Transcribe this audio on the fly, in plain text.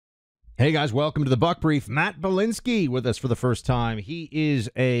Hey guys, welcome to the Buck Brief. Matt Bilinsky with us for the first time. He is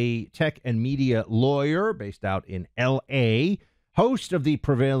a tech and media lawyer based out in L.A., host of the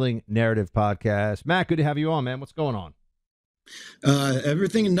Prevailing Narrative podcast. Matt, good to have you on, man. What's going on?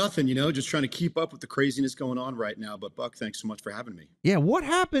 Everything and nothing, just trying to keep up with the craziness going on right now. But Buck, thanks so much for having me. Yeah, what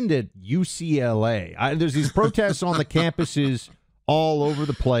happened at UCLA? There's these protests on the campuses all over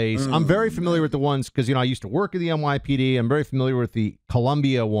the place. I'm very familiar with the ones because, I used to work at the NYPD. I'm very familiar with the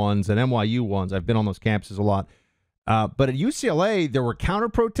Columbia ones and NYU ones. I've been on those campuses a lot. But at UCLA, there were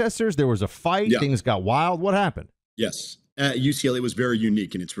counter-protesters. There was a fight. Yeah. Things got wild. What happened? Yes. UCLA was very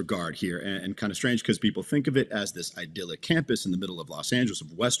unique in its regard here and kind of strange because people think of it as this idyllic campus in the middle of Los Angeles,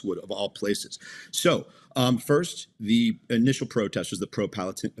 of Westwood, of all places. So first, the initial protesters, the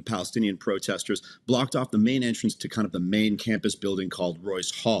pro-Palestinian protesters, blocked off the main entrance to kind of the main campus building called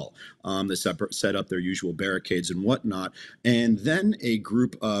Royce Hall. They set up their usual barricades and whatnot. And then a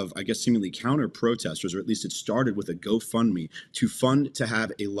group of, I guess, seemingly counter-protesters, or at least it started with a GoFundMe, to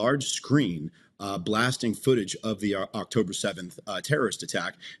have a large screen blasting footage of the October 7th terrorist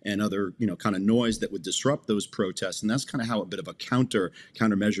attack and other, kind of noise that would disrupt those protests. And that's kind of how a bit of a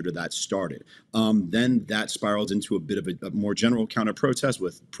countermeasure to that started. Then that spiraled into a bit of a more general counter-protest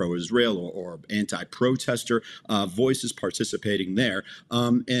with pro-Israel or anti-protester voices participating there.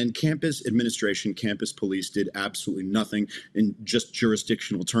 And campus administration, campus police did absolutely nothing in just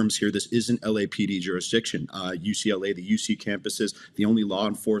jurisdictional terms here. This isn't LAPD jurisdiction. UCLA, the UC campuses, the only law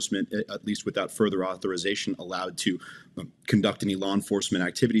enforcement, at least without further authorization, allowed to conduct any law enforcement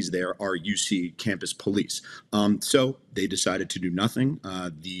activities there are UC campus police. So they decided to do nothing.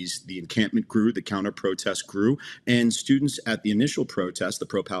 The encampment grew, the counter-protest grew, and students at the initial protest, the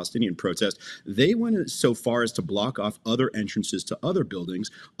pro-Palestinian protest, they went so far as to block off other entrances to other buildings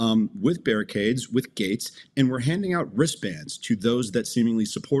with barricades, with gates, and were handing out wristbands to those that seemingly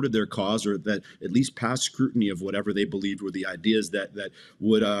supported their cause or that at least passed scrutiny of whatever they believed were the ideas that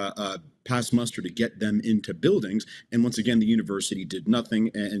would pass muster to get them into buildings. And once again, the university did nothing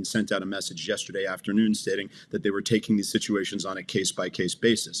and sent out a message yesterday afternoon stating that they were taking these situations on a case-by-case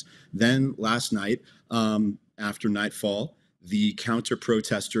basis. Then last night, after nightfall, the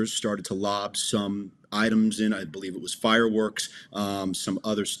counter-protesters started to lob some items in, I believe it was fireworks, some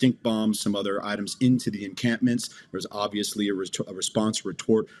other stink bombs, some other items into the encampments. There was obviously a response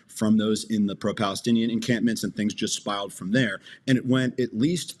retort from those in the pro-Palestinian encampments, and things just spiraled from there. And it went at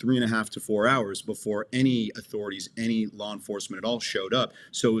least 3.5 to 4 hours before any authorities, any law enforcement at all showed up.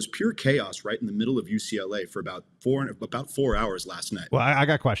 So it was pure chaos right in the middle of UCLA for about 4 hours last night. Well, I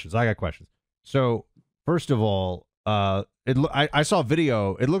got questions. So first of all, I saw a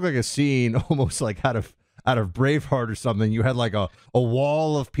video. It looked like a scene almost like out of Braveheart or something. You had like a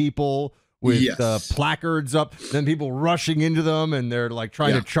wall of people with placards up, then people rushing into them, and they're like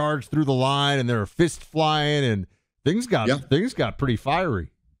trying to charge through the line, and there are fists flying, and things got pretty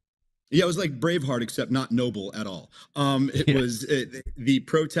fiery. Yeah, it was like Braveheart, except not noble at all. The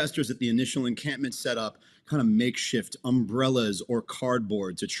protesters at the initial encampment set up kind of makeshift umbrellas or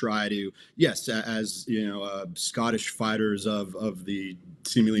cardboard to try to, Scottish fighters of the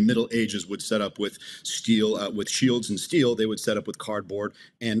seemingly Middle Ages would set up with steel, with shields and steel. They would set up with cardboard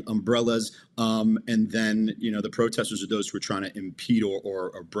and umbrellas. And then, the protesters are those who were trying to impede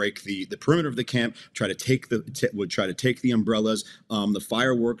or break the perimeter of the camp, would try to take the umbrellas. The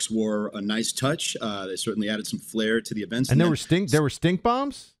fireworks were a nice touch. They certainly added some flair to the events. And there were stink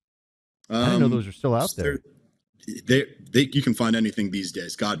bombs? I didn't know those are still out there. You can find anything these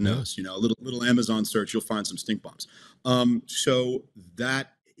days. God knows, a little Amazon search, you'll find some stink bombs. So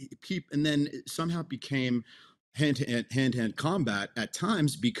that and then it somehow became hand-to-hand combat at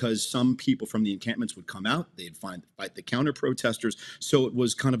times because some people from the encampments would come out, they'd fight the counter-protesters. So it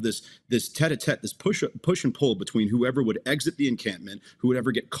was kind of this tete-a-tete, this push and pull between whoever would exit the encampment, who would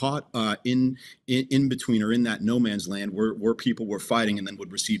ever get caught in between or in that no man's land where people were fighting and then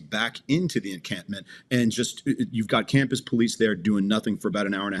would recede back into the encampment. And just you've got campus police there doing nothing for about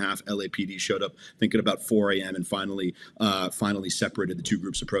an hour and a half. LAPD showed up, I think, at about 4 a.m. and finally separated the two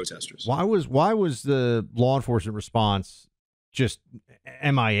groups of protesters. Why was the law enforcement response just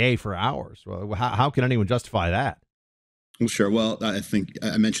MIA for hours? Well, how can anyone justify that? Well, sure. Well, I think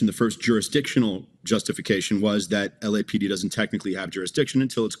I mentioned the first jurisdictional justification was that LAPD doesn't technically have jurisdiction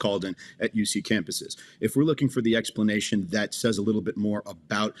until it's called in at UC campuses. If we're looking for the explanation that says a little bit more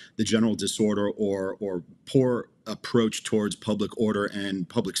about the general disorder or poor approach towards public order and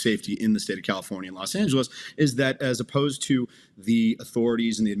public safety in the state of California and Los Angeles, is that as opposed to the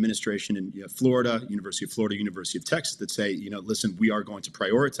authorities and the administration in Florida, University of Florida, University of Texas, that say, listen, we are going to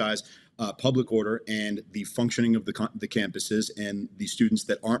prioritize public order and the functioning of the campuses and the students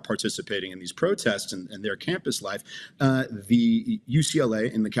that aren't participating in these protests and their campus life, the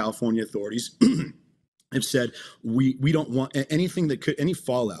UCLA and the California authorities have said we don't want anything that could, any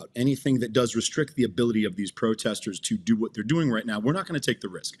fallout, anything that does restrict the ability of these protesters to do what they're doing right now. We're not going to take the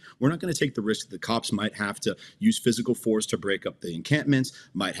risk. We're not going to take the risk that the cops might have to use physical force to break up the encampments,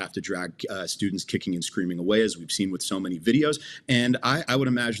 might have to drag students kicking and screaming away, as we've seen with so many videos. And I would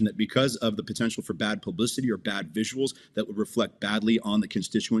imagine that because of the potential for bad publicity or bad visuals that would reflect badly on the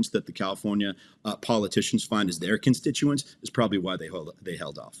constituents that the California politicians find as their constituents, is probably why they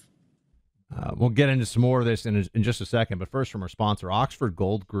held off. We'll get into some more of this in just a second, but first from our sponsor, Oxford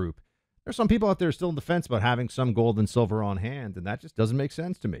Gold Group. There's some people out there still in defense about having some gold and silver on hand, and that just doesn't make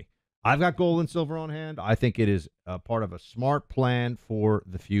sense to me. I've got gold and silver on hand. I think it is a part of a smart plan for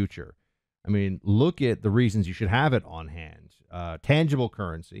the future. I mean, look at the reasons you should have it on hand. Tangible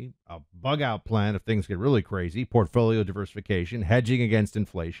currency, a bug-out plan if things get really crazy, portfolio diversification, hedging against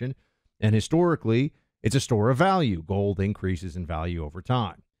inflation, and historically, it's a store of value. Gold increases in value over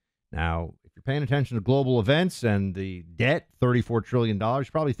time. Now, if you're paying attention to global events and the debt, $34 trillion, you're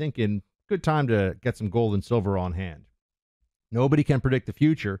probably thinking, good time to get some gold and silver on hand. Nobody can predict the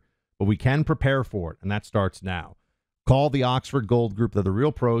future, but we can prepare for it, and that starts now. Call the Oxford Gold Group. They're the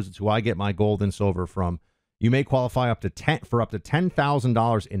real pros. It's who I get my gold and silver from. You may qualify for up to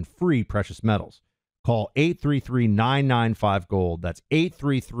 $10,000 in free precious metals. Call 833-995-GOLD. That's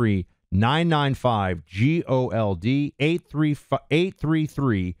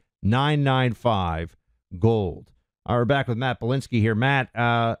 833-995-GOLD, 833-995-GOLD. All right, we're back with Matt Bilinsky here. Matt,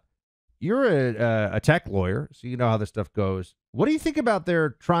 you're a tech lawyer, so you know how this stuff goes. What do you think about their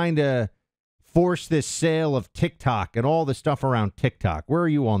trying to force this sale of TikTok and all the stuff around TikTok? Where are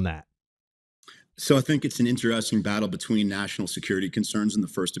you on that? So I think it's an interesting battle between national security concerns and the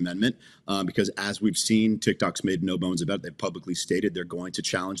First Amendment, because as we've seen, TikTok's made no bones about it. They've publicly stated they're going to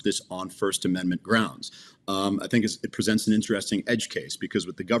challenge this on First Amendment grounds. I think it presents an interesting edge case, because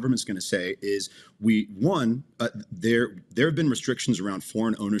what the government's going to say is there have been restrictions around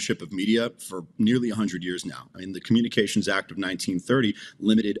foreign ownership of media for nearly 100 years now. I mean, the Communications Act of 1930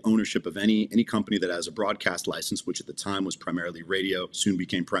 limited ownership of any company that has a broadcast license, which at the time was primarily radio, soon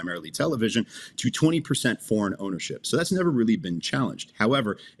became primarily television, to 20% foreign ownership. So that's never really been challenged.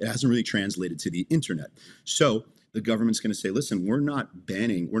 However, it hasn't really translated to the internet. So the government's going to say, listen, we're not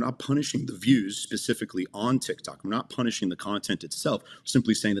punishing the views specifically on TikTok. We're not punishing the content itself. We're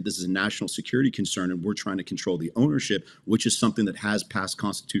simply saying that this is a national security concern and we're trying to control the ownership, which is something that has passed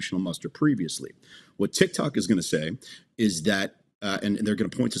constitutional muster previously. What TikTok is going to say is that and they're going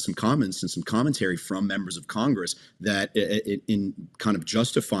to point to some comments and some commentary from members of Congress that in kind of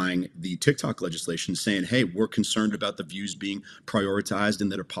justifying the TikTok legislation, saying, hey, we're concerned about the views being prioritized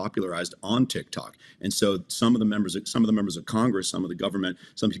and that are popularized on TikTok. And so some of the members of Congress, some of the government,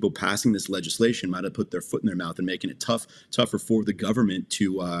 some people passing this legislation might have put their foot in their mouth and making it tougher for the government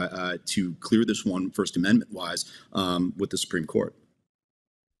to clear this one First Amendment wise with the Supreme Court.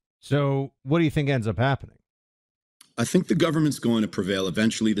 So what do you think ends up happening? I think the government's going to prevail.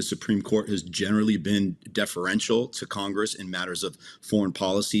 Eventually, the Supreme Court has generally been deferential to Congress in matters of foreign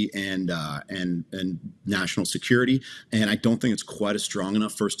policy and national security. And I don't think it's quite a strong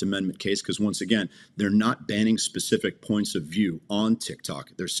enough First Amendment case, because once again, they're not banning specific points of view on TikTok.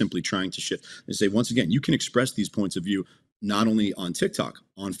 They're simply trying to shift. They say, once again, you can express these points of view not only on TikTok,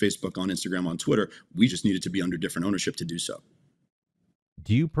 on Facebook, on Instagram, on Twitter. We just need it to be under different ownership to do so.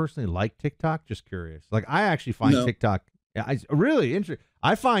 Do you personally like TikTok? Just curious. Like, I actually find TikTok really interesting.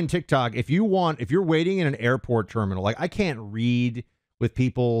 I find TikTok, if you're waiting in an airport terminal, like I can't read with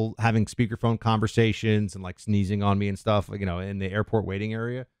people having speakerphone conversations and like sneezing on me and stuff, like, in the airport waiting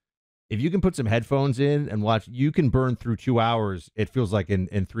area. If you can put some headphones in and watch, you can burn through 2 hours. It feels like in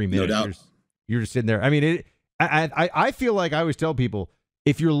 3 minutes. No doubt. You're just sitting there. I mean, I feel like I always tell people,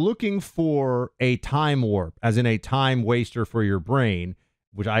 if you're looking for a time warp, as in a time waster for your brain,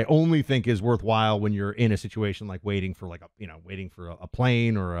 which I only think is worthwhile when you're in a situation like waiting for a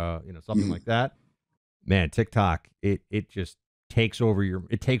plane or something like that. Man, TikTok, it just takes over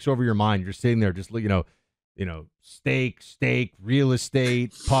your mind. You're sitting there just steak, real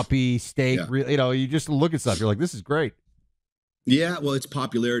estate, puppy, steak, you just look at stuff. You're like, this is great. Yeah, well, its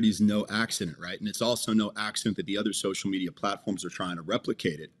popularity is no accident, right? And it's also no accident that the other social media platforms are trying to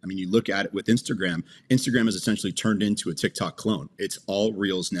replicate it. I mean, you look at it with Instagram. Instagram has essentially turned into a TikTok clone. It's all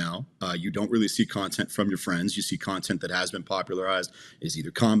reels now. You don't really see content from your friends. You see content that has been popularized is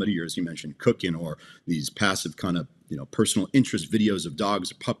either comedy or, as you mentioned, cooking, or these passive kind of personal interest videos of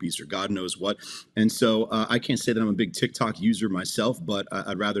dogs or puppies or God knows what. And so I can't say that I'm a big TikTok user myself, but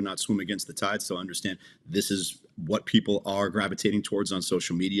I'd rather not swim against the tide. So I understand this is what people are gravitating towards on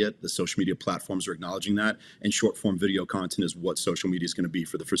social media. The social media platforms are acknowledging that, and short form video content is what social media is going to be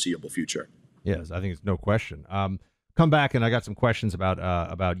for the foreseeable future. Yes, I think it's no question. Come back, and I got some questions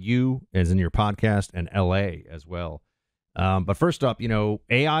about you as in your podcast and LA as well. But first up,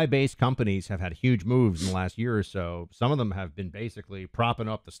 AI-based companies have had huge moves in the last year or so. Some of them have been basically propping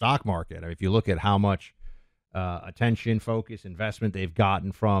up the stock market. I mean, if you look at how much attention, focus, investment they've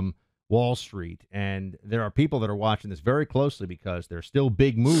gotten from Wall Street, and there are people that are watching this very closely because there's still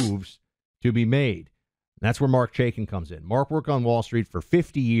big moves to be made. And that's where Mark Chaikin comes in. Mark worked on Wall Street for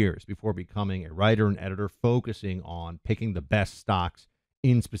 50 years before becoming a writer and editor, focusing on picking the best stocks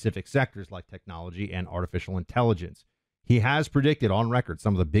in specific sectors like technology and artificial intelligence. He has predicted on record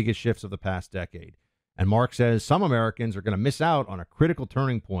some of the biggest shifts of the past decade. And Mark says some Americans are going to miss out on a critical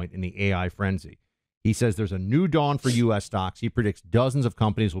turning point in the AI frenzy. He says there's a new dawn for U.S. stocks. He predicts dozens of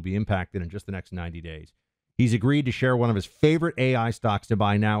companies will be impacted in just the next 90 days. He's agreed to share one of his favorite AI stocks to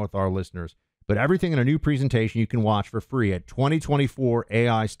buy now with our listeners. But everything in a new presentation you can watch for free at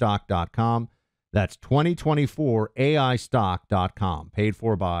 2024aistock.com. That's 2024aistock.com. Paid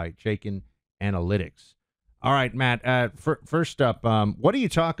for by Chaikin Analytics. All right, Matt, first up, what do you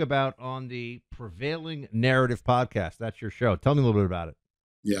talk about on the Prevailing Narrative podcast? That's your show. Tell me a little bit about it.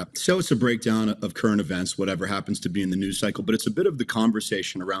 Yeah. So it's a breakdown of current events, whatever happens to be in the news cycle, but it's a bit of the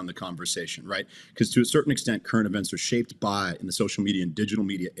conversation around the conversation, right? Because to a certain extent, current events are shaped by, in the social media and digital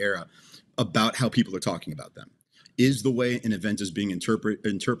media era, about how people are talking about them. Is the way an event is being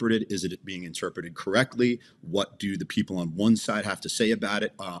interpreted, is it being interpreted correctly? What do the people on one side have to say about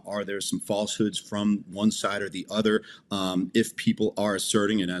it? Are there some falsehoods from one side or the other? If people are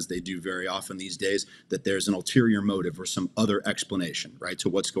asserting, and as they do very often these days, that there's an ulterior motive or some other explanation, right, to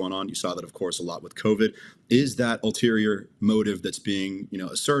what's going on. You saw that, of course, a lot with COVID. Is that ulterior motive that's being,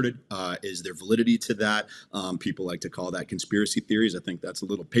 asserted? Is there validity to that? People like to call that conspiracy theories. I think that's a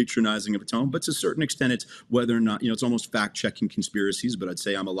little patronizing of a tone, but to a certain extent, it's whether or not, it's almost fact-checking conspiracies, but I'd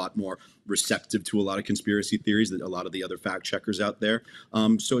say I'm a lot more receptive to a lot of conspiracy theories than a lot of the other fact-checkers out there.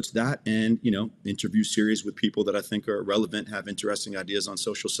 So it's that and, interview series with people that I think are relevant, have interesting ideas on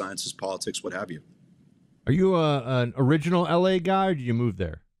social sciences, politics, what have you. Are you an original LA guy or did you move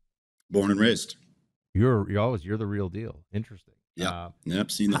there? Born and raised. You're the real deal. Interesting. Yeah.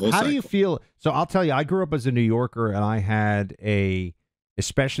 Seen the whole How cycle. do you feel? So I'll tell you, I grew up as a New Yorker and I had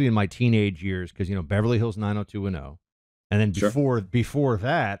especially in my teenage years, because, Beverly Hills 90210. And then before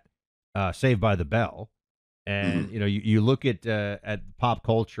that, Saved by the Bell. And, you look at pop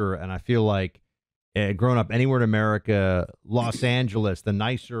culture, and I feel like growing up anywhere in America, Los Angeles, the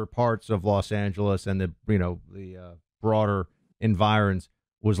nicer parts of Los Angeles and the broader environs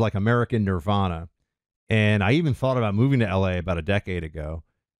was like American Nirvana. And I even thought about moving to LA about a decade ago.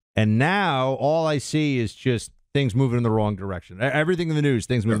 And now all I see is just things moving in the wrong direction. Everything in the news,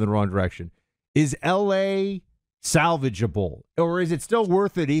 things moving in the wrong direction. Is L.A. salvageable? Or is it still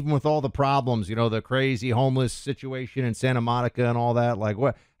worth it even with all the problems, the crazy homeless situation in Santa Monica and all that? Like,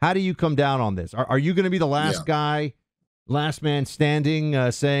 what? How do you come down on this? Are you going to be the last guy, last man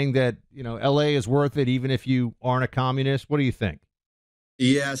standing, saying that, L.A. is worth it even if you aren't a communist? What do you think?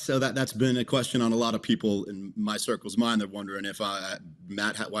 Yeah, so that's been a question on a lot of people in my circle's mind. They're wondering if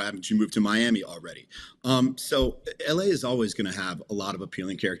Matt, why haven't you moved to Miami already? So LA is always going to have a lot of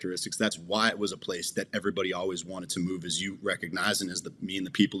appealing characteristics. That's why it was a place that everybody always wanted to move, as you recognize, and as me and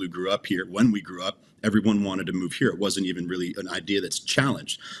the people who grew up here, when we grew up, everyone wanted to move here. It wasn't even really an idea that's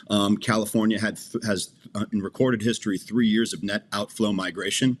challenged. California has in recorded history 3 years of net outflow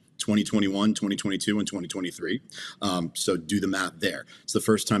migration. 2021, 2022, and 2023. So do the math there. It's the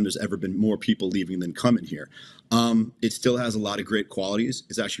first time there's ever been more people leaving than coming here. It still has a lot of great qualities.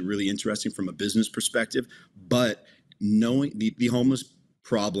 It's actually really interesting from a business perspective, but knowing the homeless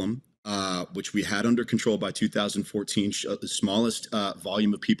problem, which we had under control by 2014, the smallest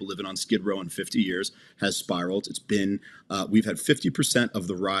volume of people living on Skid Row in 50 years, has spiraled. It's been, we've had 50% of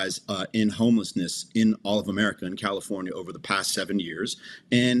the rise in homelessness in all of America and California over the past 7 years.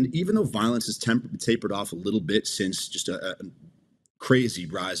 And even though violence has tapered off a little bit since just a crazy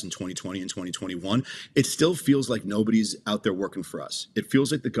rise in 2020 and 2021, it still feels like nobody's out there working for us. It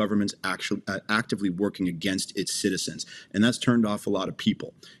feels like the government's actually actively working against its citizens, and that's turned off a lot of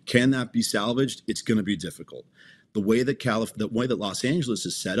people. Can that be salvaged? It's going to be difficult. The way that Los Angeles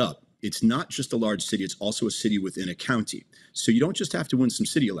is set up, it's not just a large city, it's also a city within a county. So you don't just have to win some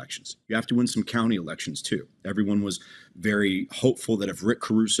city elections, you have to win some county elections too. Everyone was very hopeful that if Rick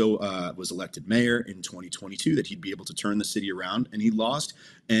Caruso was elected mayor in 2022, that he'd be able to turn the city around, and he lost.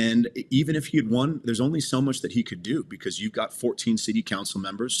 And even if he had won, there's only so much that he could do, because you've got 14 city council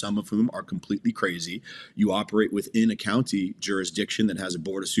members, some of whom are completely crazy. You operate within a county jurisdiction that has a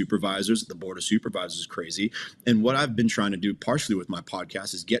board of supervisors. The board of supervisors is crazy. And what I've been trying to do, partially with my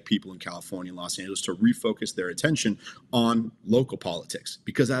podcast, is get people in California and Los Angeles to refocus their attention on local politics,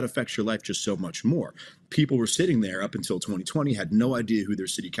 because that affects your life just so much more. People were sitting there up until 2020, had no idea who their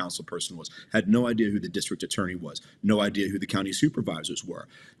city council person was, had no idea who the district attorney was, no idea who the county supervisors were.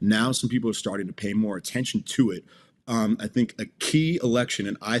 Now some people are starting to pay more attention to it. I think a key election,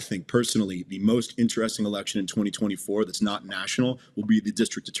 and I think personally the most interesting election in 2024 that's not national, will be the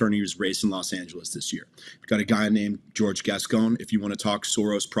district attorney's race in Los Angeles this year. We've got a guy named George Gascon. If you want to talk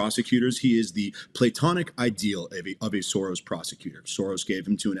Soros prosecutors, he is the platonic ideal of a Soros prosecutor. Soros gave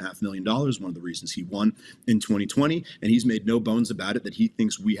him $2.5 million, one of the reasons he won in 2020, and he's made no bones about it that he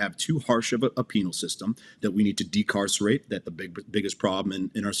thinks we have too harsh of a penal system, that we need to decarcerate, that the biggest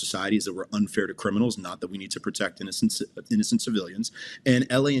problem in our society is that we're unfair to criminals, not that we need to protect innocent civilians. And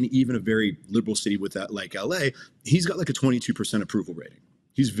LA, and even a very liberal city with that like LA, he's got like a 22% approval rating.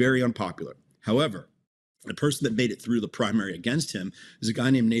 He's very unpopular. However, the person that made it through the primary against him is a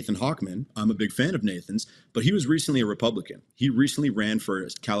guy named Nathan Hochman. I'm a big fan of Nathan's, but he was recently a Republican. He recently ran for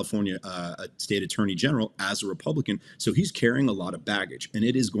California state attorney general as a Republican. So he's carrying a lot of baggage, and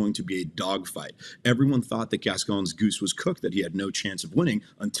it is going to be a dogfight. Everyone thought that Gascon's goose was cooked, that he had no chance of winning,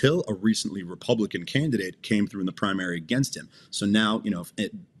 until a recently Republican candidate came through in the primary against him. So now,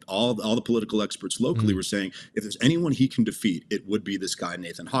 all the political experts locally were saying if there's anyone he can defeat, it would be this guy,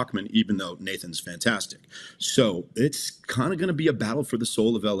 Nathan Hochman, even though Nathan's fantastic. So it's kind of going to be a battle for the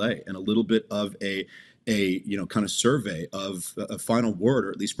soul of LA, and a little bit of a kind of survey of a final word,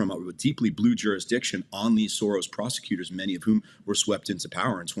 or at least from a deeply blue jurisdiction, on these Soros prosecutors, many of whom were swept into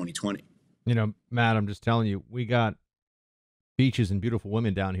power in 2020. Matt, I'm just telling you, we got beaches and beautiful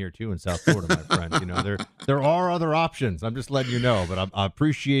women down here too in South Florida, my friend. There are other options. I'm just letting you know, but I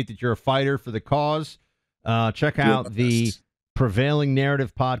appreciate that you're a fighter for the cause. Check out the Prevailing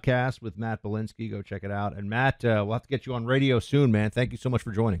Narrative podcast with Matt Bilinsky. Go check it out. And Matt, we'll have to get you on radio soon, man. Thank you so much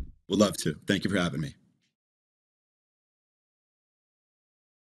for joining. Would love to. Thank you for having me.